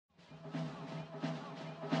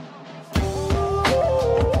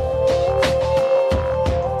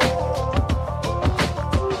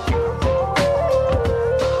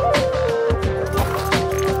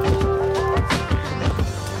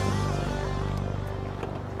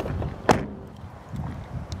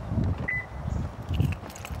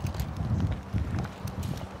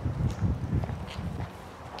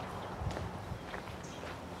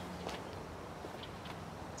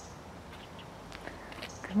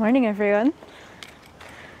Morning, everyone.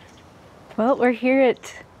 Well, we're here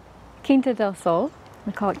at Quinta del Sol.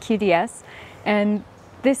 We call it QDS, and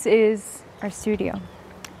this is our studio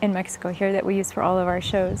in Mexico here that we use for all of our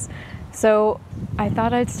shows. So I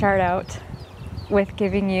thought I'd start out with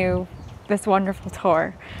giving you this wonderful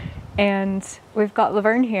tour. And we've got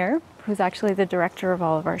Laverne here, who's actually the director of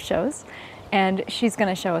all of our shows, and she's going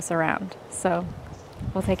to show us around. So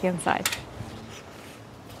we'll take you inside.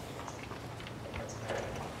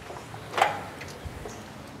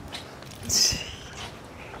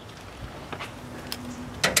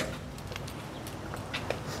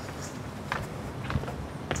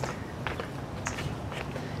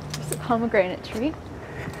 There's a pomegranate tree.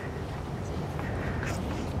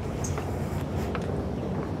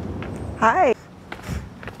 Hi.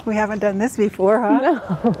 We haven't done this before, huh?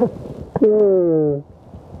 No.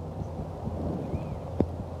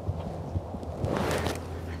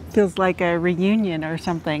 Feels like a reunion or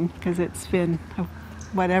something because it's been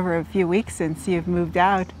a few weeks since you've moved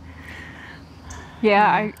out.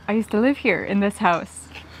 Yeah, I used to live here in this house,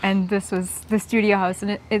 and this was the studio house,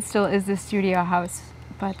 and it still is the studio house.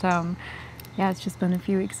 But yeah, it's just been a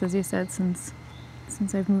few weeks, as you said, since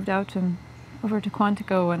I've moved out and over to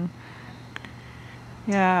Quantico. And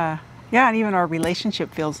Yeah, and even our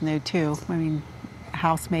relationship feels new too. I mean,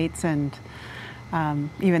 housemates, and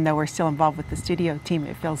even though we're still involved with the studio team,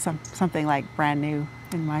 it feels something like brand new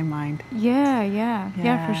in my mind.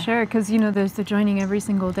 Yeah, for sure. Because there's the joining every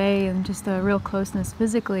single day, and just a real closeness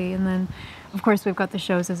physically, and then, of course, we've got the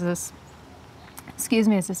shows as this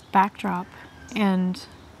backdrop, and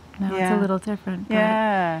now it's a little different. But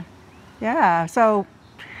Yeah. So,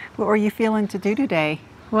 what were you feeling to do today?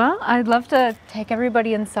 Well, I'd love to take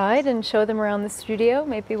everybody inside and show them around the studio.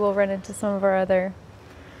 Maybe we'll run into some of our other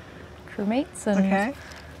crewmates. And Okay.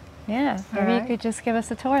 Yeah, maybe you could just give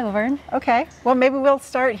us a tour, Laverne. Okay. Well, maybe we'll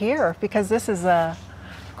start here because this is a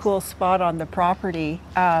cool spot on the property.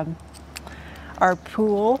 Our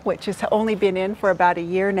pool, which has only been in for about a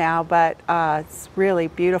year now, but it's really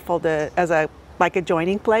beautiful as a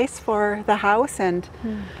joining place for the house. And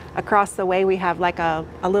across the way we have like a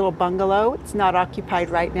little bungalow. It's not occupied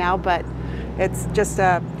right now, but it's just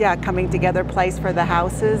a coming together place for the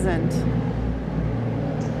houses.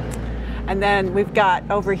 And then we've got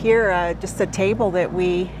over here just a table that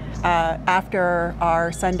we after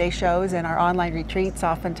our Sunday shows and our online retreats,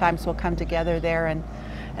 oftentimes we'll come together there and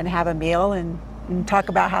have a meal and talk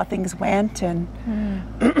about how things went, and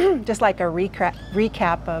just like a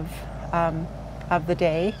recap of the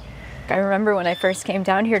day. I remember when I first came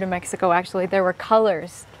down here to Mexico, actually, there were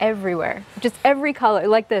colors everywhere. Just every color,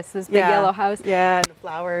 like this big yellow house. Yeah, and the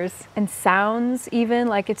flowers. And sounds even,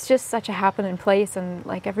 like it's just such a happening place, and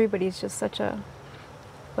like everybody's just such in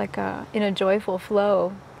a joyful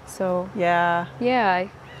flow. So yeah, I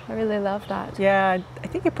really love that. Yeah, I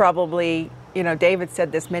think it probably, David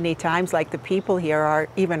said this many times, like the people here are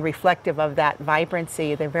even reflective of that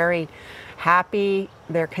vibrancy. They're very happy,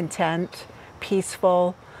 they're content,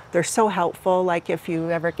 peaceful. They're so helpful. Like if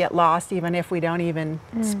you ever get lost, even if we don't even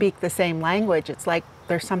speak the same language, it's like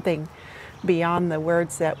there's something beyond the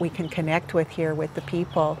words that we can connect with here with the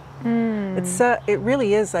people. It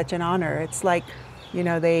really is such an honor. It's like,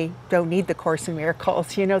 they don't need the Course in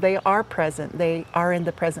Miracles. They are present. They are in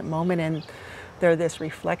the present moment, and they're this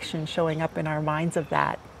reflection showing up in our minds of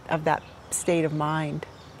that state of mind.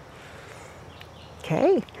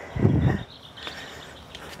 Okay.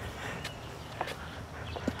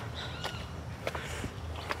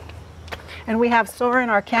 And we have Soren,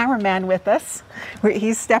 our cameraman, with us.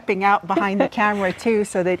 He's stepping out behind the camera too,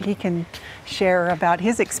 so that he can share about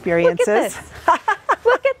his experiences. Look at this!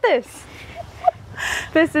 Look at this!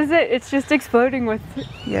 This is it. It's just exploding with.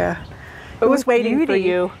 Yeah. It was waiting beauty. for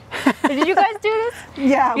you. Did you guys do this?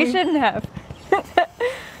 Yeah. You shouldn't have.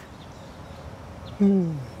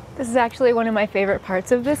 This is actually one of my favorite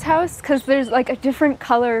parts of this house, because there's like a different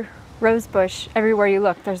color rose bush everywhere you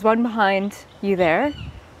look. There's one behind you there.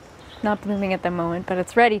 Not blooming at the moment, but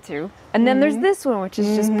it's ready to. And then there's this one, which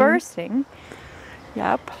is just bursting.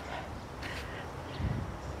 Yep.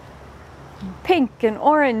 Pink and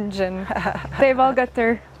orange, and they've all got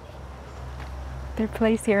their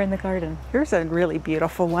place here in the garden. Here's a really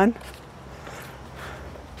beautiful one.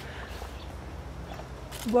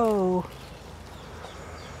 Whoa.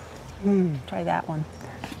 Try that one.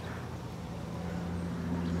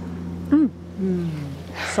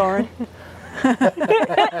 Soren.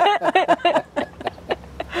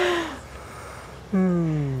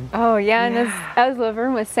 Oh yeah, and as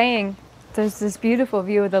Laverne was saying, there's this beautiful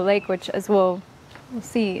view of the lake, which as we'll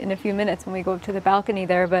see in a few minutes when we go up to the balcony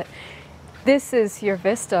there, but this is your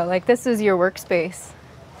vista, like this is your workspace.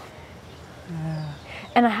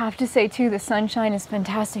 And I have to say too, the sunshine is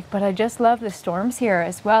fantastic, but I just love the storms here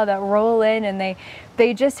as well that roll in, and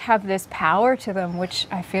they just have this power to them, which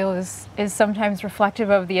I feel is sometimes reflective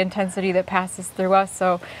of the intensity that passes through us.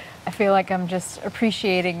 So I feel like I'm just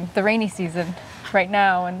appreciating the rainy season right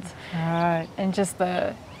now, and and just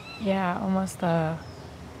the, almost the,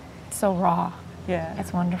 it's so raw. Yeah.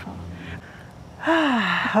 It's wonderful.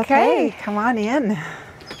 Okay, come on in.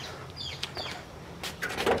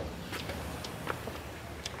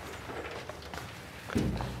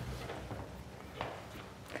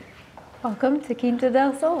 Welcome to Quinta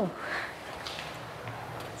del Sol.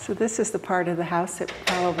 So this is the part of the house that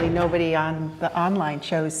probably nobody on the online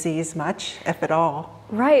shows sees much, if at all.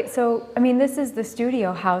 Right, so I mean, this is the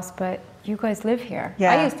studio house, but you guys live here.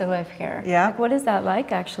 Yeah. I used to live here. Yeah. Like, what is that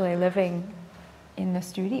like, actually, living in the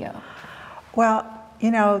studio? Well,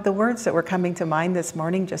 you know, the words that were coming to mind this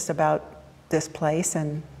morning just about this place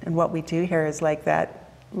and what we do here is like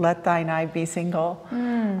that, "Let thine eye be single,"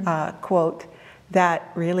 quote.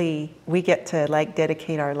 That really, we get to like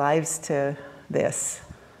dedicate our lives to this.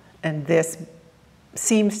 And this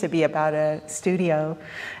seems to be about a studio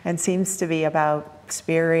and seems to be about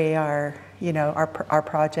Spiri, our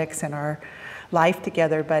projects and our life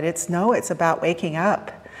together. But it's about waking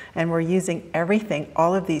up. And we're using everything,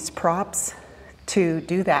 all of these props to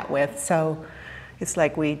do that with. So it's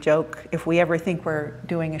like we joke, if we ever think we're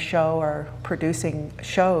doing a show or producing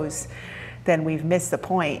shows, then we've missed the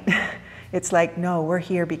point. It's like, no, we're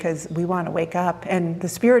here because we want to wake up. And the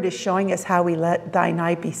Spirit is showing us how we let thine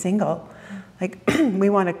eye be single. Like, we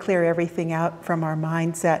want to clear everything out from our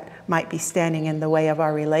minds that might be standing in the way of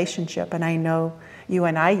our relationship. And I know you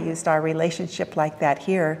and I used our relationship like that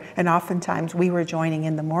here. And oftentimes we were joining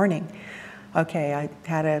in the morning. Okay, I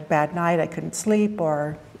had a bad night, I couldn't sleep,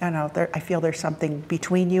 or I feel there's something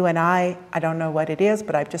between you and I don't know what it is,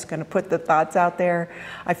 but I'm just going to put the thoughts out there.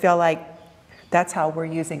 I feel like that's how we're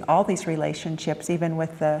using all these relationships, even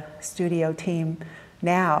with the studio team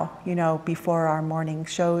now. Before our morning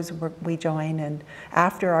shows, we join, and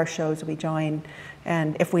after our shows, we join.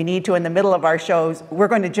 And if we need to, in the middle of our shows, we're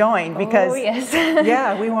going to join because, we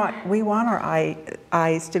want our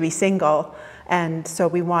eyes to be single. And so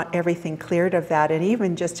we want everything cleared of that. And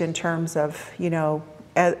even just in terms of,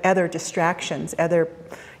 other distractions,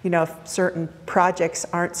 if certain projects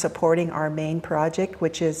aren't supporting our main project,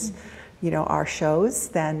 which is, our shows,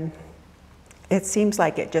 then it seems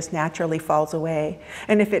like it just naturally falls away.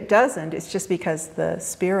 And if it doesn't, it's just because the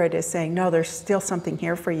Spirit is saying, no, there's still something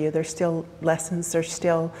here for you. There's still lessons, there's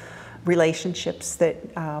still relationships that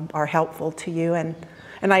are helpful to you. And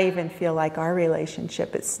I even feel like our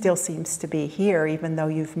relationship, it still seems to be here, even though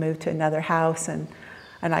you've moved to another house. And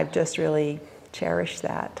I've just really cherished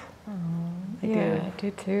that. I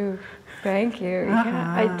do too. Thank you.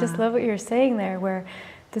 Yeah, I just love what you're saying there, where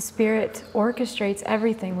the Spirit orchestrates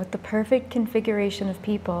everything with the perfect configuration of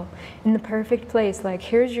people in the perfect place. Like,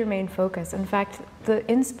 here's your main focus. In fact, the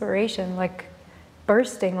inspiration, like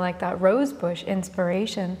bursting like that rose bush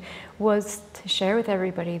inspiration, was to share with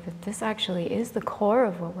everybody that this actually is the core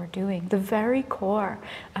of what we're doing, the very core.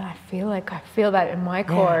 And I feel that in my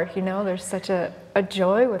core, there's such a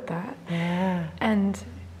joy with that. Yeah. And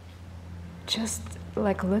just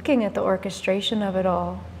like looking at the orchestration of it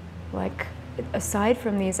all, like, aside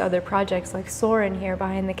from these other projects, like Soren here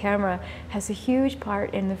behind the camera has a huge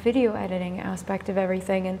part in the video editing aspect of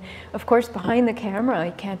everything. And of course, behind the camera,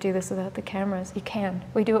 you can't do this without the cameras. You can.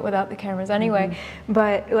 We do it without the cameras anyway.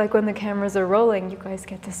 But like when the cameras are rolling, you guys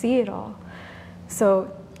get to see it all.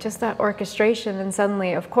 So just that orchestration, and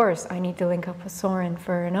suddenly, of course, I need to link up with Soren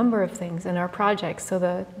for a number of things in our projects, so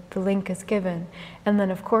the link is given. And then,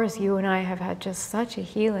 of course, you and I have had just such a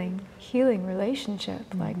healing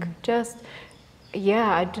relationship. Like, I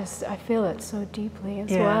feel it so deeply as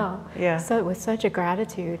well. Yeah. So with such a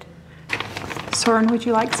gratitude. Soren, would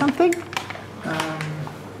you like something? Just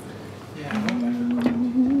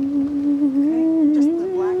the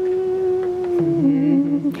black.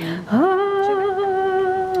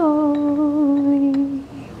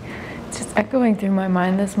 It's just echoing through my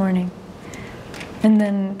mind this morning. And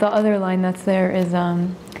then the other line that's there is,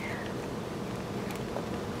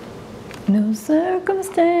 no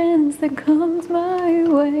circumstance that comes my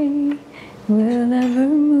way will ever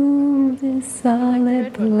move this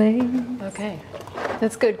solid place. Okay.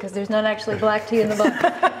 That's good, because there's not actually black tea in the book.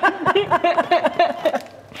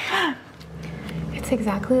 It's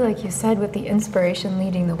exactly like you said, with the inspiration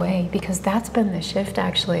leading the way, because that's been the shift,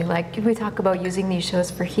 actually. Like, we talk about using these shows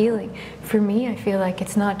for healing. For me, I feel like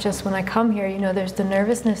it's not just when I come here, there's the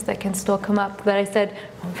nervousness that can still come up, that I said,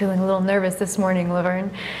 I'm feeling a little nervous this morning, Laverne.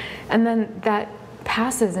 And then that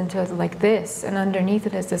passes into like this, and underneath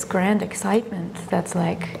it is this grand excitement that's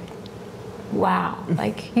like, wow,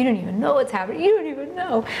 like you don't even know what's happening, you don't even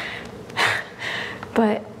know.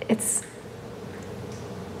 But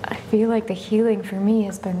I feel like the healing for me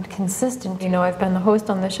has been consistent. You know, I've been the host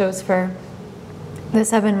on the shows for the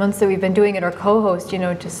 7 months that we've been doing it, or co-host, you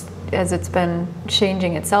know, just as it's been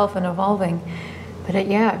changing itself and evolving. But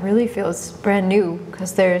it really feels brand new,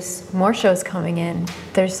 because there's more shows coming in.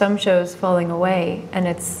 There's some shows falling away, and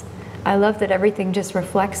I love that everything just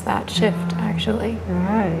reflects that shift, actually.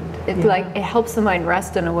 Right. Like, it helps the mind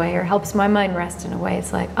rest in a way, or helps my mind rest in a way.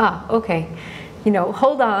 It's like, okay, you know,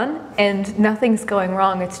 hold on, and nothing's going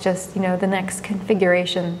wrong. It's just, you know, the next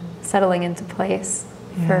configuration settling into place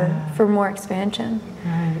for more expansion.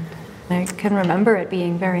 Right. I can remember it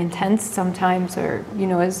being very intense sometimes, or, you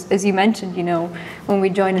know, as you mentioned, you know, when we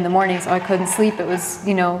joined in the mornings, I couldn't sleep. It was,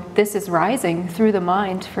 you know, this is rising through the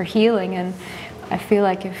mind for healing. And I feel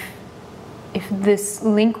like if this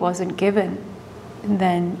link wasn't given,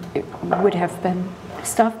 then it would have been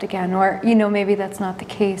stuffed again. Or, you know, maybe that's not the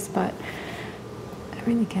case, but I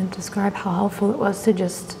really can't describe how helpful it was to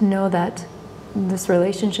just know that this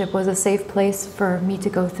relationship was a safe place for me to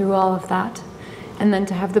go through all of that. And then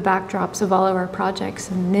to have the backdrops of all of our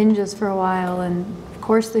projects and ninjas for a while, and of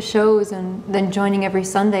course the shows, and then joining every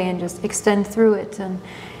Sunday and just extend through it. And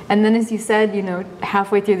then, as you said, you know,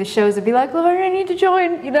 halfway through the shows it'd be like, Lauren, I need to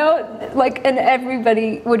join, you know, like, and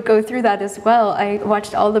everybody would go through that as well. I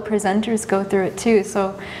watched all the presenters go through it too,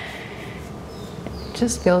 so it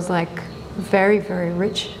just feels like a very, very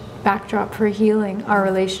rich backdrop for healing our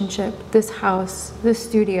relationship, this house, this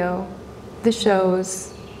studio, the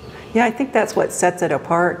shows. Yeah, I think that's what sets it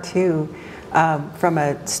apart too, from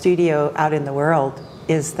a studio out in the world,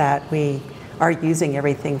 is that we are using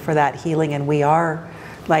everything for that healing, and we are,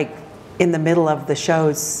 like, in the middle of the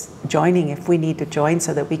shows joining if we need to join,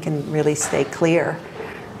 so that we can really stay clear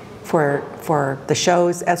for the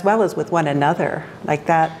shows as well as with one another. Like,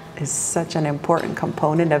 that is such an important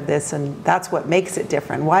component of this, and that's what makes it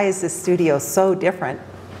different. Why is this studio so different?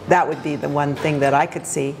 That would be the one thing that I could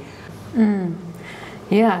see.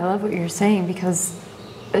 Yeah, I love what you're saying, because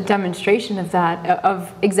a demonstration of that,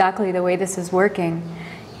 of exactly the way this is working,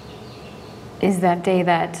 is that day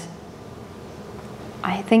that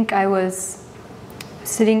I think I was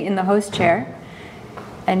sitting in the host chair,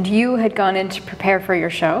 and you had gone in to prepare for your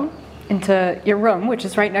show, into your room, which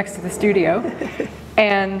is right next to the studio,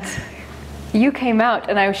 and you came out,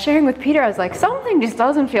 and I was sharing with Peter, I was like, something just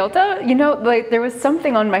doesn't feel, you know, like there was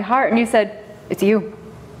something on my heart, and you said, it's you,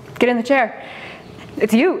 get in the chair.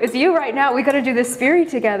 It's you right now. We got to do this spirit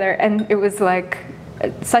together. And it was like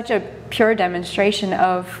such a pure demonstration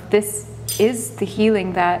of this is the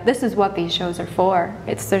healing, that this is what these shows are for.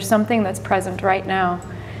 There's something that's present right now,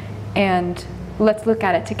 and let's look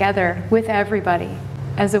at it together with everybody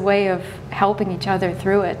as a way of helping each other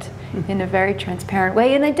through it in a very transparent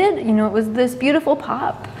way. And I did, you know, it was this beautiful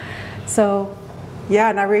pop. So yeah,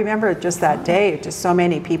 and I remember just that day, just so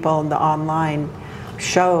many people in the online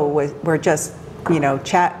show were just, you know,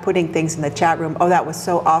 putting things in the chat room. Oh, that was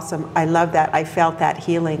so awesome. I love that. I felt that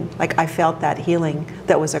healing. Like, I felt that healing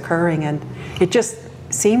that was occurring. And it just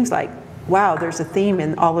seems like, wow, there's a theme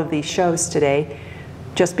in all of these shows today,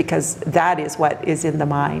 just because that is what is in the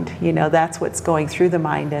mind. You know, that's what's going through the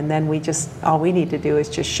mind. And then all we need to do is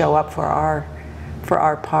just show up for our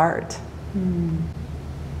part.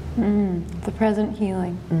 The present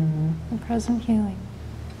healing. The present healing.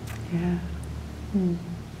 Yeah.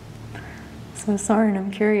 So Soren,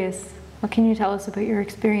 I'm curious, what can you tell us about your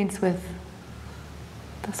experience with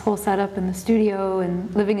this whole setup in the studio,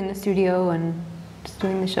 and living in the studio, and just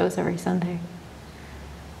doing the shows every Sunday?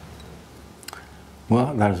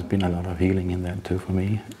 Well, there's been a lot of healing in that too for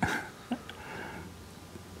me.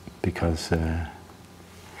 Because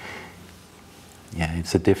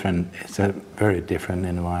it's a very different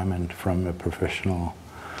environment from a professional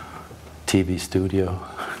TV studio.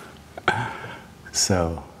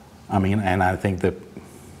 So, I mean, and I think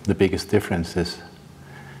the biggest difference is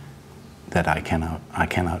that I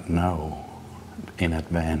cannot know in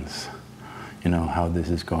advance, you know, how this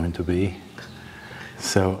is going to be.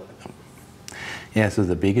 So, yeah, so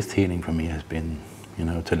the biggest healing for me has been, you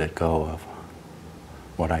know, to let go of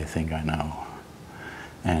what I think I know.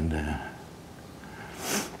 And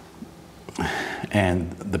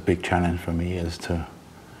the big challenge for me is to,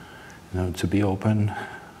 you know, to be open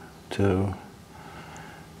to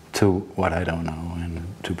what I don't know, and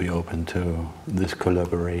to be open to this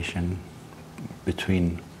collaboration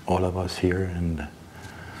between all of us here and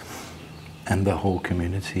the whole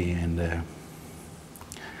community, and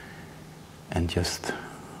just,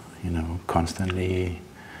 you know, constantly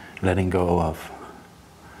letting go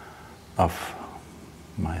of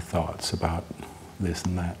my thoughts about this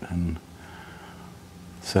and that. And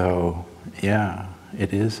so, yeah,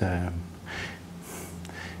 it is.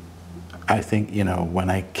 I think, you know, when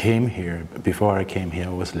I came here, before I came here,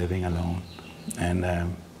 I was living alone. And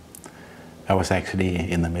I was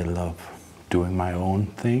actually in the middle of doing my own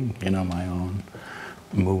thing, you know, my own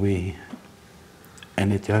movie.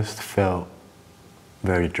 And it just felt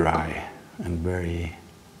very dry and very,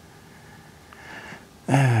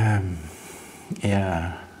 yeah,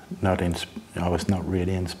 I was not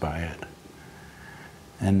really inspired.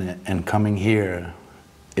 And coming here,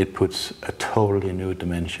 it puts a totally new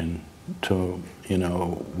dimension to, you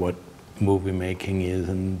know, what movie making is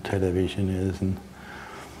and television is. And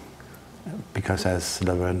because as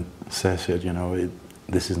Laverne says it, you know,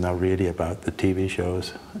 this is not really about the TV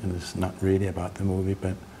shows, and it's not really about the movie,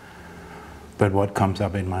 but what comes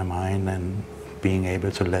up in my mind, and being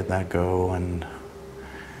able to let that go, and,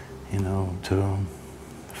 you know, to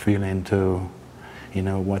feel into, you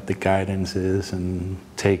know, what the guidance is, and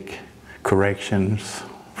take corrections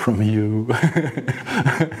from you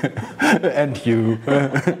and you.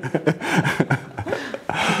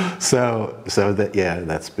 so that, yeah,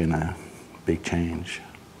 that's been a big change.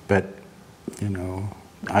 But, you know,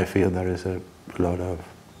 I feel there is a lot of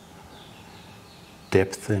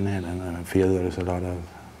depth in it, and I feel there is a lot of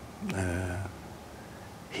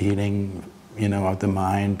healing, you know, of the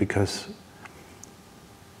mind, because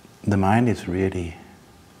the mind is really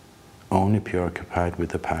only preoccupied with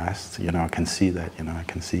the past. You know, I can see that, you know, I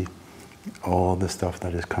can see all the stuff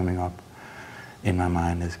that is coming up in my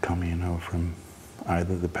mind is coming, you know, from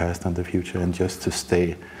either the past or the future, and just to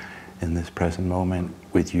stay in this present moment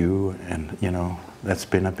with you, and, you know, that's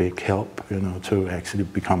been a big help, you know, to actually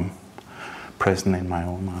become present in my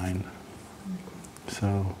own mind.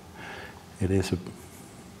 So it is a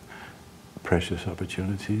precious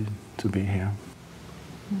opportunity to be here.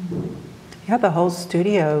 Yeah, the whole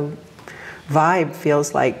studio vibe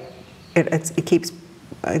feels like it keeps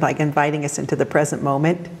like inviting us into the present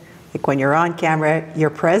moment. Like when you're on camera, you're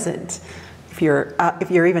present. If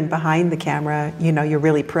you're even behind the camera, you know, you're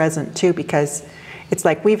really present too, because it's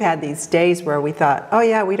like we've had these days where we thought, oh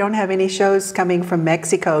yeah, we don't have any shows coming from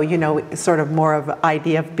Mexico, you know, sort of more of an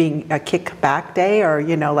idea of being a kickback day, or,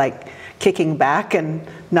 you know, like kicking back and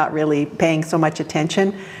not really paying so much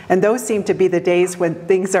attention. And those seem to be the days when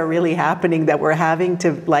things are really happening, that we're having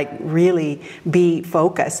to like really be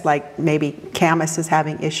focused. Like maybe Camus is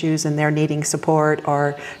having issues and they're needing support,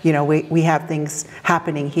 or, you know, we have things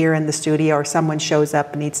happening here in the studio, or someone shows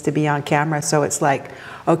up and needs to be on camera. So it's like,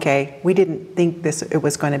 okay, we didn't think it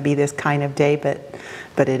was going to be this kind of day,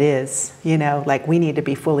 but it is, you know, like we need to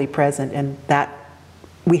be fully present, and that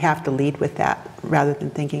we have to lead with that rather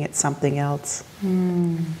than thinking it's something else.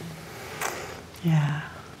 Yeah.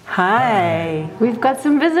 Hi. We've got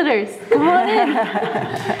some visitors. Come on in.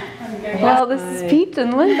 Well, this is Pete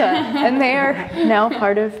and Linda, and they are now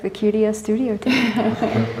part of the QDS studio team.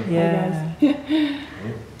 Yeah.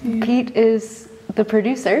 Pete is the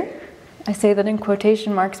producer. I say that in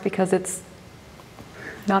quotation marks because it's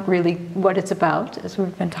not really what it's about, as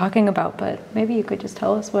we've been talking about, but maybe you could just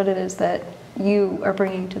tell us what it is that you are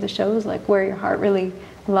bringing to the shows, like where your heart really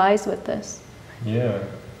lies with this. Yeah,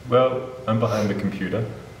 well, I'm behind the computer,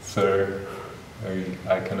 so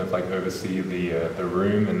I kind of like oversee the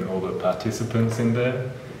room and all the participants in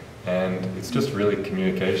there, and it's just really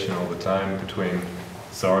communication all the time between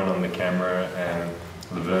Soren on the camera and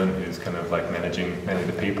Laverne, who's kind of like managing many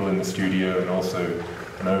of the people in the studio, and also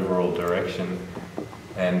an overall direction.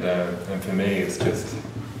 And for me, it's just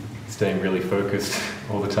staying really focused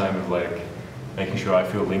all the time, of like making sure I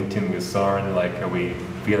feel linked in with Soren. Like, are we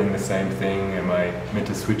feeling the same thing? Am I meant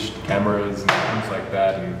to switch cameras and things like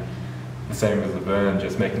that? And the same with Laverne,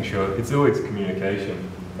 just making sure it's always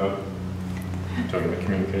communication. Oh, I'm talking about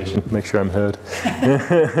communication. Make sure I'm heard.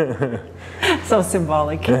 So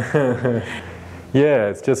symbolic. Yeah,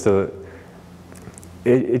 it's just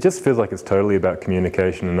it just feels like it's totally about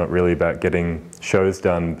communication and not really about getting shows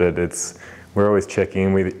done, but we're always checking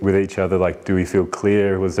in with each other, like, do we feel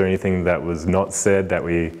clear? Was there anything that was not said that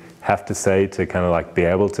we have to say to kind of like be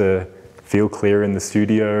able to feel clear in the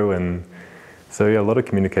studio? And so yeah, a lot of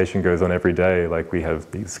communication goes on every day. Like we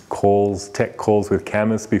have these calls, tech calls with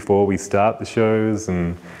Camus before we start the shows,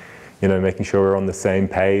 and, you know, making sure we're on the same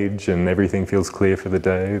page and everything feels clear for the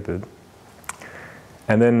day.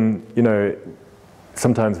 And then, you know,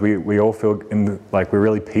 sometimes we all feel like we're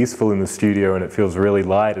really peaceful in the studio and it feels really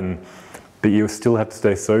light, and but you still have to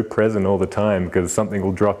stay so present all the time because something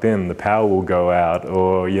will drop in, the power will go out,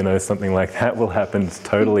 or you know, something like that will happen. It's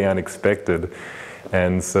totally unexpected.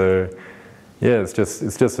 And so yeah, it's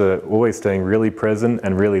just always staying really present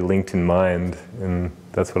and really linked in mind, and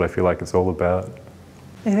that's what I feel like it's all about.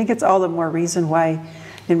 I think it's all the more reason why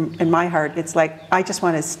in my heart it's like I just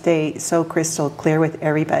want to stay so crystal clear with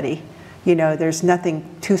everybody. You know, there's nothing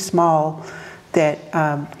too small that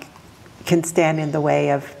can stand in the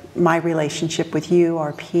way of my relationship with you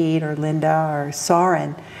or Pete or Linda or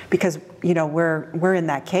Soren, because you know we're in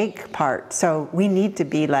that cake part, so we need to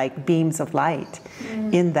be like beams of light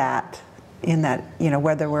in that, you know,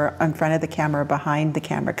 whether we're in front of the camera or behind the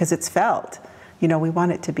camera, because it's felt, you know, we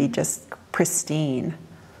want it to be just pristine.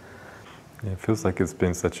 Yeah, it feels like it's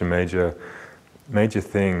been such a major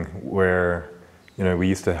thing where, you know, we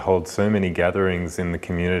used to hold so many gatherings in the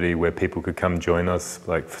community where people could come join us,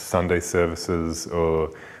 like for Sunday services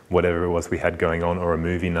or whatever it was we had going on, or a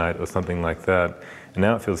movie night or something like that. And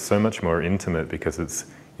now it feels so much more intimate because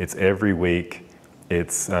it's every week.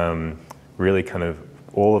 It's really kind of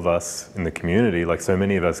all of us in the community, like so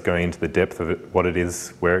many of us going into the depth of it, what it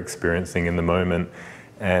is we're experiencing in the moment,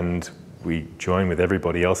 and we join with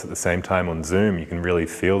everybody else at the same time on Zoom. You can really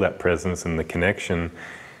feel that presence and the connection.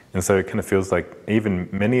 And so it kind of feels like even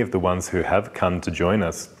many of the ones who have come to join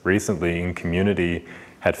us recently in community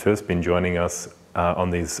had first been joining us on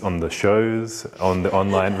the shows, on the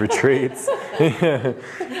online retreats.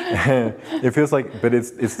 It feels like, but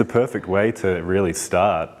it's the perfect way to really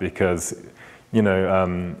start, because you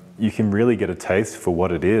know, you can really get a taste for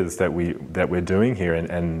what it is that we're doing here,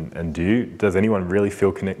 and does anyone really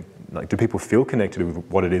feel connected? Like, do people feel connected with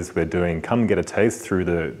what it is we're doing? Come get a taste through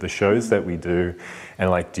the shows that we do, and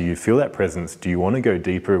like, do you feel that presence? Do you want to go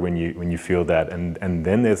deeper when you feel that? And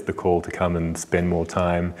then there's the call to come and spend more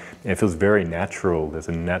time. And it feels very natural. There's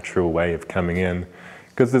a natural way of coming in.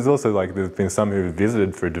 Because there's also like, there's been some who've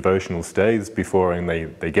visited for devotional stays before, and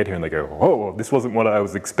they get here and they go, oh, this wasn't what I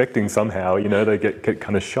was expecting somehow, you know, they get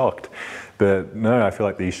kind of shocked. But no, I feel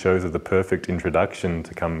like these shows are the perfect introduction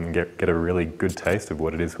to come and get a really good taste of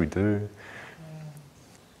what it is we do.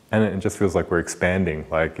 And it just feels like we're expanding,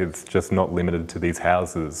 like it's just not limited to these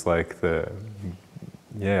houses, like the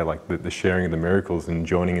sharing of the miracles and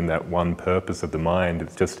joining in that one purpose of the mind,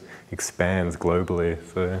 it just expands globally.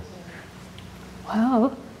 So.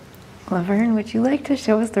 Well, Laverne, would you like to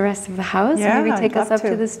show us the rest of the house? Yeah, Maybe take us up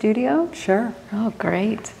to the studio? Sure. Oh,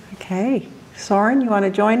 great. Okay. Soren, you want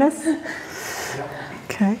to join us?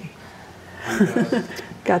 Okay.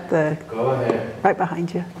 Got the... Go ahead. Right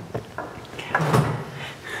behind you.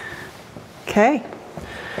 Okay.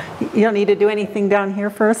 You don't need to do anything down here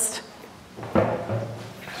first?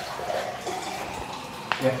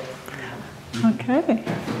 Yeah. Okay.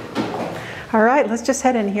 All right, let's just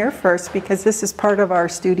head in here first, because this is part of our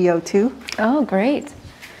studio too. Oh, great.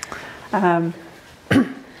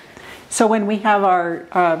 So when we have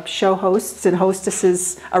our show hosts and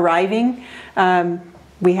hostesses arriving,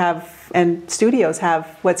 we have, and studios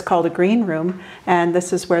have what's called a green room, and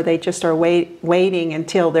this is where they just are waiting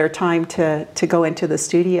until their time to go into the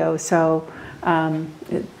studio. So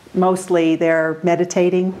mostly they're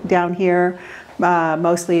meditating down here.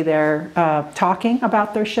 Mostly they're talking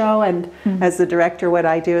about their show, and as the director, what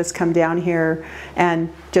I do is come down here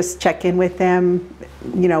and just check in with them.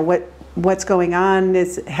 You know, what's going on?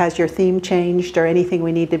 Has your theme changed, or anything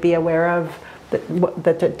we need to be aware of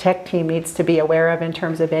that the tech team needs to be aware of in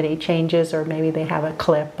terms of any changes, or maybe they have a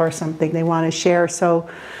clip or something they want to share. So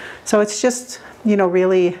it's just, you know,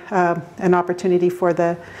 really an opportunity for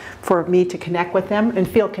me to connect with them and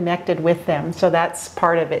feel connected with them. So that's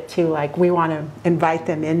part of it too. Like, we want to invite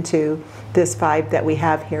them into this vibe that we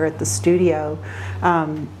have here at the studio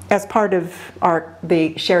as part of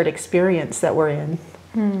the shared experience that we're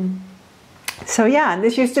in. So yeah, and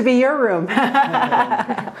this used to be your room.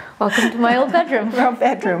 Welcome to my old bedroom. Our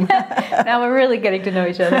bedroom. Now we're really getting to know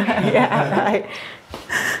each other. Yeah, right.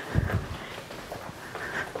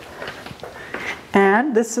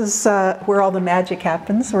 And this is where all the magic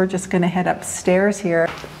happens. We're just going to head upstairs here.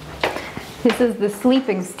 This is the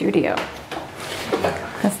sleeping studio.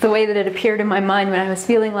 That's the way that it appeared in my mind when I was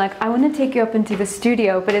feeling like, I want to take you up into the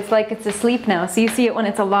studio, but it's like it's asleep now. So you see it when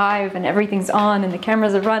it's alive and everything's on and the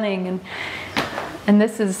cameras are running, and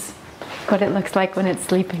this is what it looks like when it's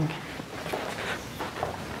sleeping.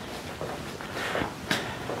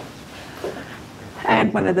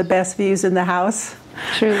 And one of the best views in the house.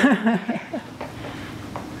 True.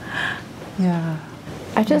 Yeah.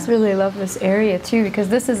 I just really love this area too, because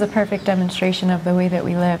this is a perfect demonstration of the way that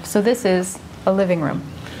we live. So this is a living room.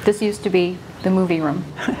 This used to be the movie room.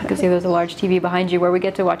 You can see there's a large TV behind you where we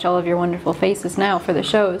get to watch all of your wonderful faces now for the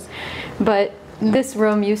shows. But this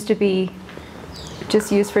room used to be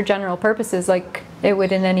just used for general purposes like it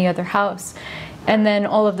would in any other house. And then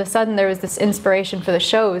all of a sudden there was this inspiration for the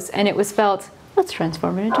shows, and it was felt, let's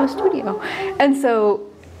transform it into a studio. And so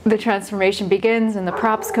the transformation begins and the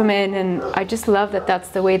props come in, and I just love that that's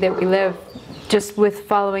the way that we live, just with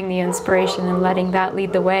following the inspiration and letting that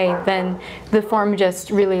lead the way. Then the form just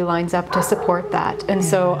really lines up to support that. And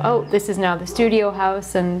so, oh, this is now the studio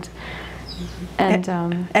house, and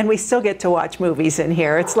we still get to watch movies in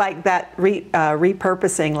here. It's like that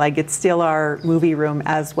repurposing, like it's still our movie room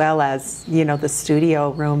as well as, you know, the studio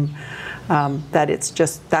room, that it's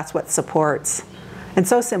just, that's what supports. And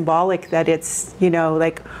so symbolic that it's, you know,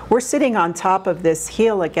 like we're sitting on top of this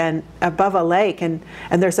hill again above a lake, and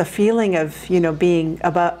there's a feeling of, you know, being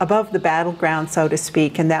above the battleground, so to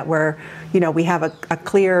speak, and that we're, you know, we have a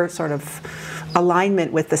clear sort of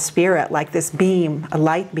alignment with the spirit, like this beam, a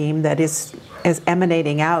light beam that is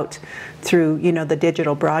emanating out through, you know, the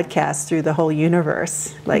digital broadcast through the whole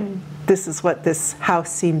universe. Like this is what this house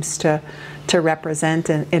seems to represent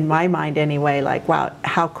in my mind anyway. Like, wow,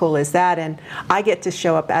 how cool is that? And I get to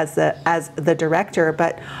show up as the director,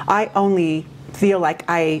 but I only feel like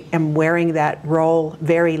I am wearing that role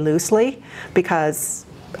very loosely, because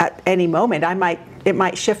at any moment it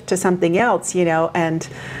might shift to something else, you know, and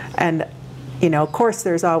you know, of course,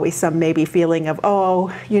 there's always some maybe feeling of,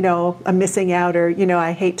 oh, you know, I'm missing out, or, you know,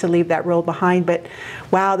 I hate to leave that role behind, but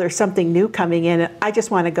wow, there's something new coming in. I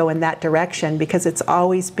just want to go in that direction, because it's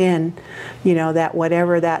always been, you know, that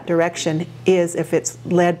whatever that direction is, if it's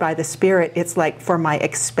led by the spirit, it's like for my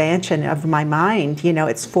expansion of my mind, you know,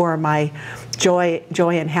 it's for my joy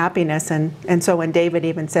and happiness. And so when David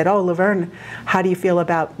even said, oh, Laverne, how do you feel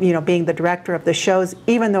about, you know, being the director of the shows?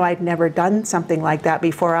 Even though I'd never done something like that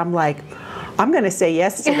before, I'm like, I'm going to say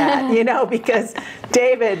yes to that, you know, because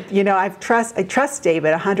David, you know, I trust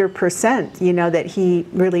David 100%, you know, that he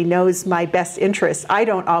really knows my best interests. I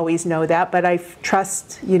don't always know that, but I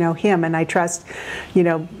trust, you know, him, and I trust, you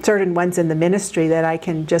know, certain ones in the ministry that I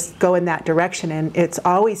can just go in that direction. And it's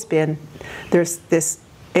always been, there's this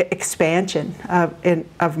expansion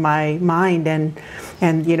of my mind,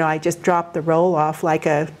 and you know, I just drop the roll off like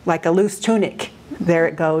a loose tunic. There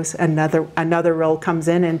it goes. Another roll comes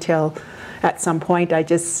in until at some point I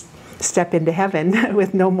just step into heaven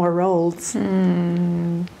with no more rolls.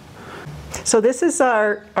 So this is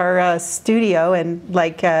our studio, and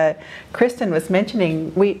like Kristen was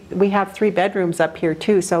mentioning, we have 3 bedrooms up here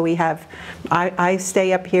too. So we have, I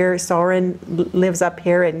stay up here, Soren lives up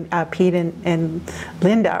here, and Pete and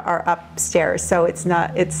Linda are upstairs. So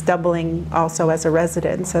it's doubling also as a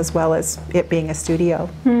residence as well as it being a studio.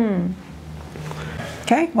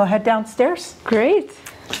 Okay, we'll head downstairs. Great.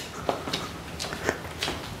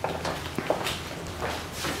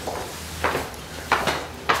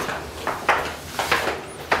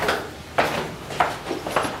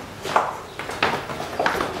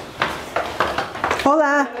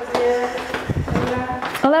 Hola.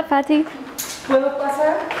 Hola, Patty. ¿Puedo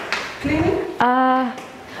pasar? ¿Cleaning?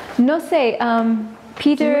 No sé,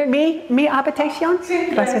 Peter. Mi habitación?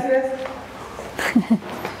 Sí, gracias.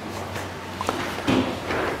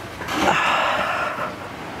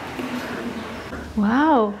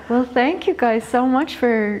 Wow. Well, thank you guys so much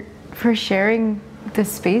for sharing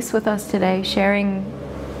this space with us today, sharing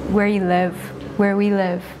where you live, where we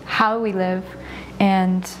live, how we live,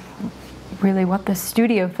 and really what the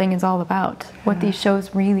studio thing is all about, what these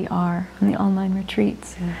shows really are, and the online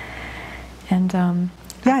retreats. And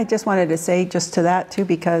yeah, I just wanted to say just to that too,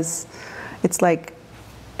 because it's like,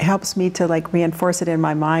 it helps me to like reinforce it in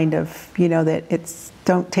my mind of, you know, that it's,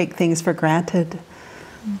 don't take things for granted.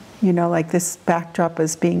 You know, like this backdrop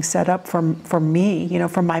is being set up for me, you know,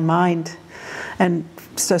 for my mind, and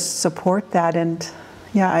to support that. And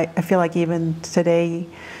yeah, I feel like even today,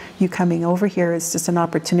 you coming over here is just an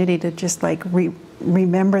opportunity to just like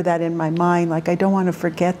remember that in my mind. Like, I don't want to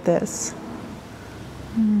forget this.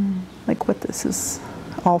 Like what this is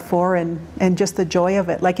all for, and just the joy of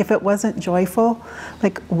it. Like if it wasn't joyful,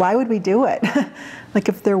 like why would we do it? Like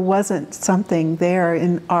if there wasn't something there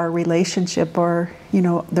in our relationship, or, you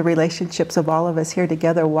know, the relationships of all of us here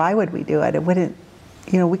together, why would we do it? It wouldn't,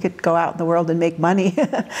 you know, we could go out in the world and make money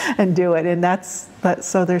and do it. And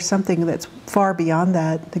so there's something that's far beyond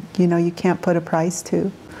that, you know, you can't put a price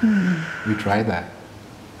to. We tried that.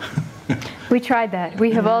 we tried that.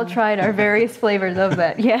 We have all tried our various flavors of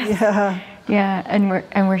that. Yes. Yeah,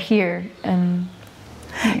 and we're here. And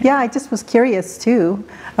yeah, I just was curious too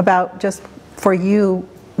about, just for you,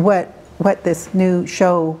 what this new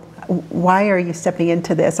show, why are you stepping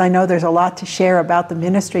into this? I know there's a lot to share about the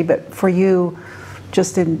ministry, but for you,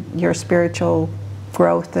 just in your spiritual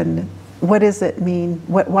growth, and what does it mean?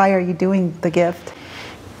 Why are you doing the gift?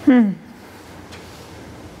 I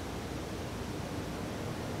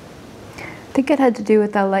think it had to do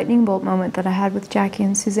with that lightning bolt moment that I had with Jackie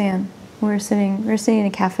and Suzanne. We were sitting in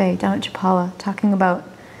a cafe down at Chapala talking about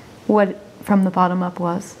what From the Bottom Up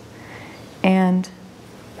was. And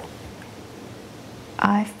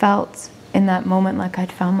I felt in that moment like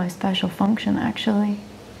I'd found my special function, actually.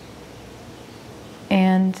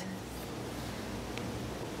 And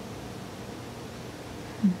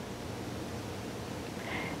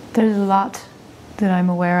there's a lot that I'm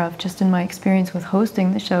aware of just in my experience with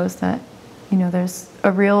hosting the shows that, you know, there's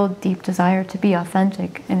a real deep desire to be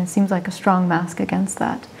authentic, and it seems like a strong mask against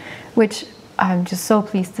that, which I'm just so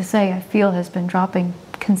pleased to say I feel has been dropping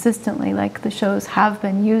consistently. Like, the shows have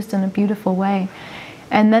been used in a beautiful way.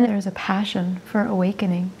 And then there's a passion for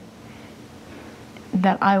awakening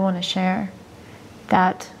that I want to share,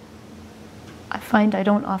 that I find I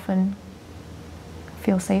don't often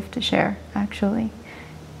feel safe to share, actually,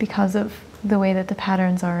 because of the way that the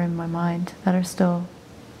patterns are in my mind that are still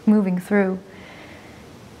moving through.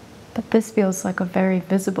 But this feels like a very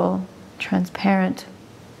visible, transparent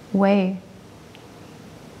way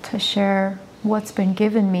to share what's been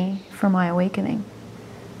given me for my awakening.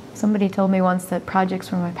 Somebody told me once that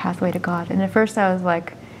projects were my pathway to God, and at first I was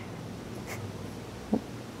like, you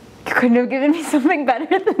couldn't have given me something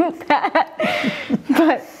better than that.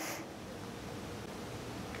 But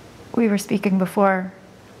we were speaking before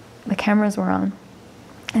the cameras were on,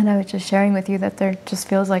 and I was just sharing with you that there just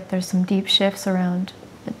feels like there's some deep shifts around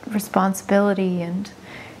responsibility and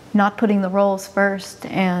not putting the roles first.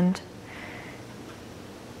 And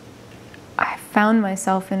I found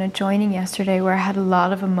myself in a joining yesterday where I had a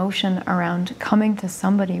lot of emotion around coming to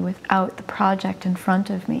somebody without the project in front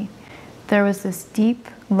of me. There was this deep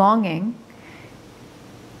longing,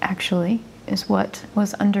 actually, is what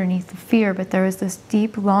was underneath the fear, but there was this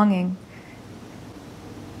deep longing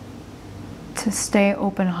to stay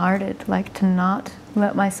open-hearted, like to not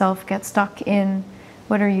let myself get stuck in,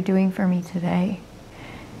 what are you doing for me today?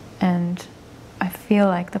 And I feel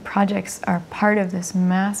like the projects are part of this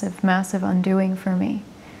massive, massive undoing for me,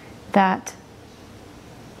 that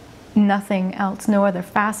nothing else, no other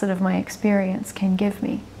facet of my experience can give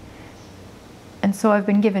me. And so I've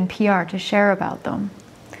been given PR to share about them.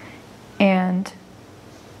 And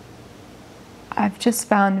I've just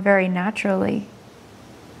found very naturally,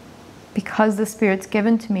 because the Spirit's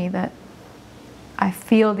given to me, that I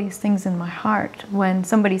feel these things in my heart. When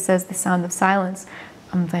somebody says the sound of silence,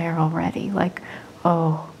 I'm there already. Like,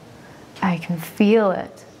 oh, I can feel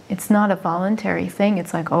it. It's not a voluntary thing.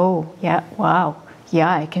 It's like, oh, yeah, wow,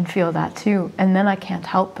 yeah, I can feel that too. And then I can't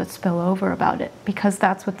help but spill over about it, because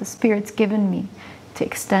that's what the Spirit's given me to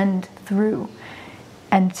extend through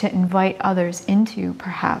and to invite others into,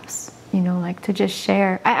 perhaps, you know, like to just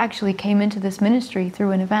share. I actually came into this ministry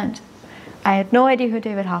through an event. I had no idea who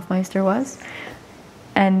David Hoffmeister was.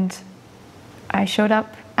 And I showed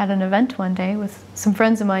up at an event one day with some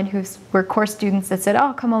friends of mine who were course students that said,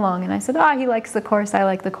 oh, come along. And I said, he likes the course, I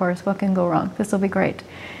like the course, what can go wrong? This will be great.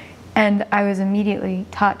 And I was immediately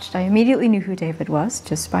touched. I immediately knew who David was,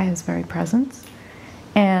 just by his very presence.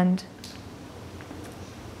 And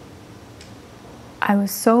I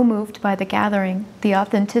was so moved by the gathering, the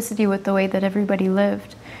authenticity with the way that everybody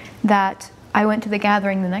lived, that I went to the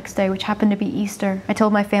gathering the next day, which happened to be Easter. I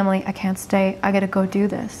told my family, I can't stay, I gotta go do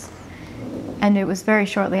this. And it was very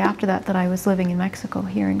shortly after that that I was living in Mexico,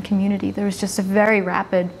 here in community. There was just a very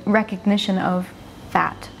rapid recognition of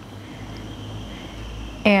that.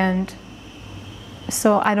 And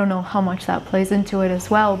so I don't know how much that plays into it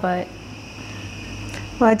as well, but...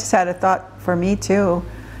 Well, I just had a thought for me too.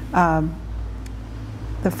 One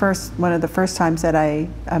of the first times that I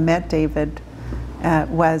met David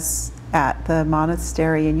was at the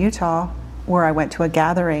monastery in Utah, where I went to a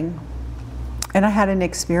gathering, and I had an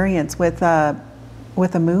experience with a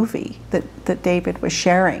movie that David was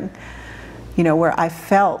sharing, you know, where I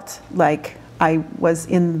felt like I was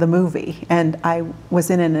in the movie and I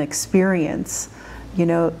was in an experience, you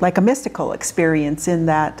know, like a mystical experience in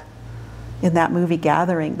that movie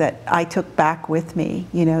gathering that I took back with me,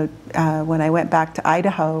 you know, when I went back to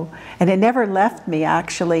Idaho, and it never left me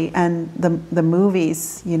actually. And the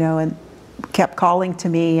movies, you know, and kept calling to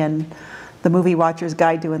me, and the Movie Watcher's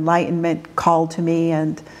Guide to Enlightenment called to me,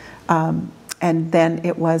 and then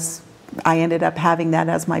I ended up having that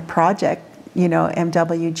as my project, you know,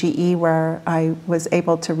 MWGE, where I was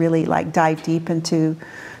able to really like dive deep into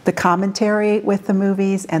the commentary with the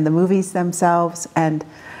movies and the movies themselves, and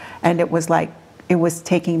and it was like it was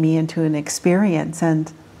taking me into an experience.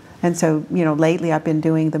 And so, you know, lately I've been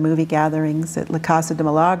doing the movie gatherings at La Casa de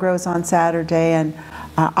Milagros on Saturday, and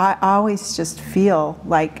I always just feel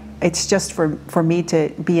like it's just for me to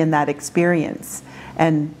be in that experience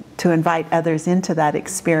and to invite others into that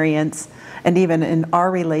experience. And even in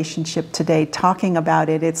our relationship today, talking about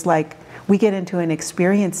it, it's like we get into an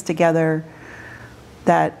experience together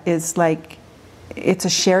that is like, it's a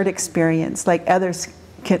shared experience, like others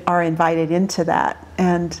are invited into that.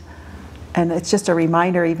 And it's just a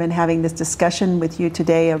reminder, even having this discussion with you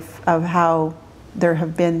today, of how there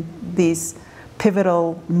have been these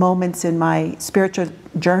pivotal moments in my spiritual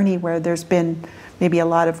journey where there's been maybe a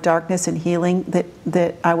lot of darkness and healing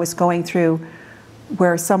that I was going through,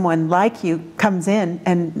 where someone like you comes in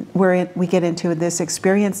and we get into this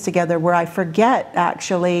experience together where I forget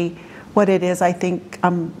actually what it is I think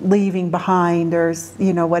I'm leaving behind, or,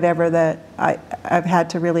 you know, whatever, that I've had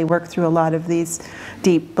to really work through a lot of these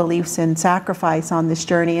deep beliefs in sacrifice on this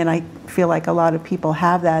journey, and I feel like a lot of people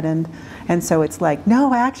have that, and so it's like,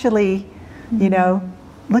 no, actually, you know,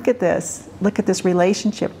 look at this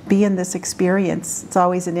relationship, be in this experience. It's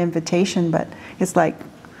always an invitation, but it's like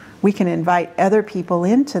we can invite other people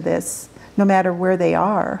into this no matter where they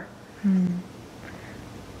are.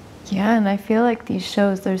 Yeah, and I feel like these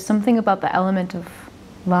shows, there's something about the element of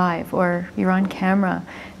live, or you're on camera,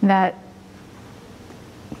 that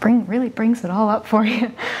really brings it all up for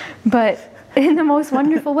you. But in the most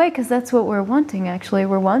wonderful way, because that's what we're wanting, actually.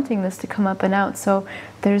 We're wanting this to come up and out. So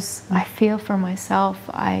I feel for myself,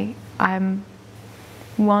 I'm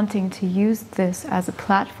wanting to use this as a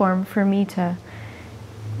platform for me to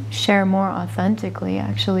share more authentically,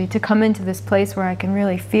 actually, to come into this place where I can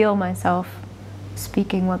really feel myself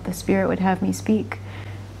speaking what the Spirit would have me speak,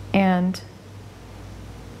 and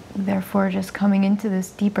therefore just coming into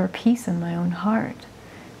this deeper peace in my own heart.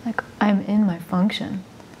 Like, I'm in my function.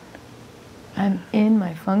 I'm in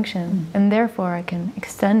my function, and therefore I can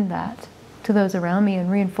extend that to those around me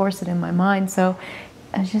and reinforce it in my mind. So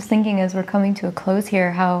I was just thinking, as we're coming to a close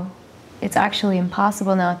here, how it's actually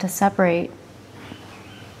impossible now to separate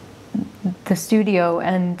the studio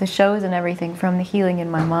and the shows and everything from the healing in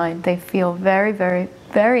my mind. They feel very, very,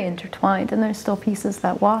 very intertwined, and there's still pieces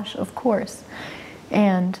that wash, of course.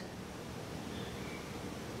 And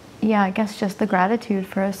yeah, I guess just the gratitude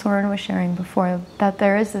for, as Soren was sharing before, that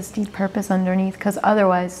there is this deep purpose underneath, because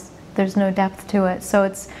otherwise there's no depth to it. So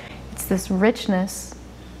it's this richness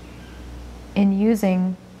in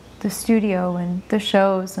using the studio and the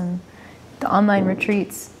shows and the online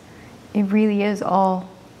retreats. It really is all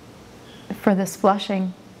for this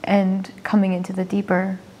flushing and coming into the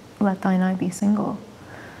deeper, let thine eye be single.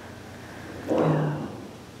 Yeah.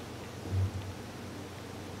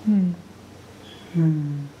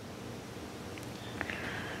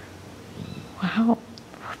 Wow.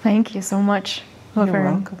 Thank you so much, Laverne.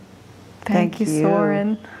 You're welcome. Thank you,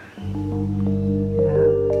 Soren.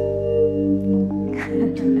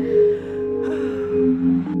 Yeah.